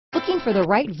Looking for the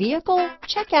right vehicle?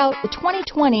 Check out the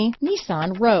 2020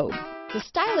 Nissan Rogue. The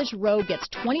stylish Rogue gets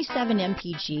 27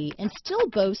 mpg and still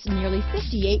boasts nearly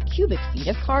 58 cubic feet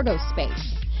of cargo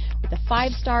space. With a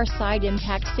 5-star side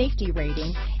impact safety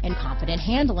rating and confident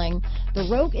handling, the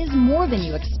Rogue is more than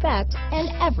you expect and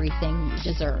everything you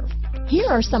deserve. Here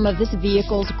are some of this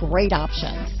vehicle's great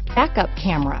options: backup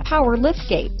camera, power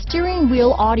liftgate, steering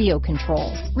wheel audio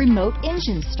controls, remote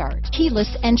engine start,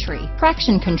 keyless entry,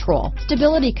 traction control,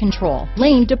 stability control,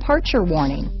 lane departure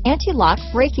warning, anti-lock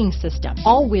braking system,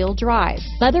 all-wheel drive,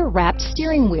 leather-wrapped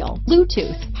steering wheel,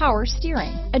 Bluetooth, power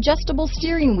steering, adjustable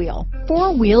steering wheel,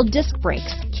 4-wheel disc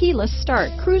brakes, keyless start,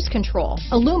 cruise control,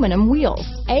 aluminum wheels,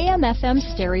 AM/FM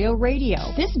stereo radio.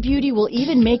 This beauty will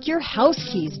even make your house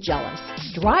keys jealous.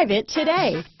 Drive it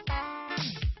today.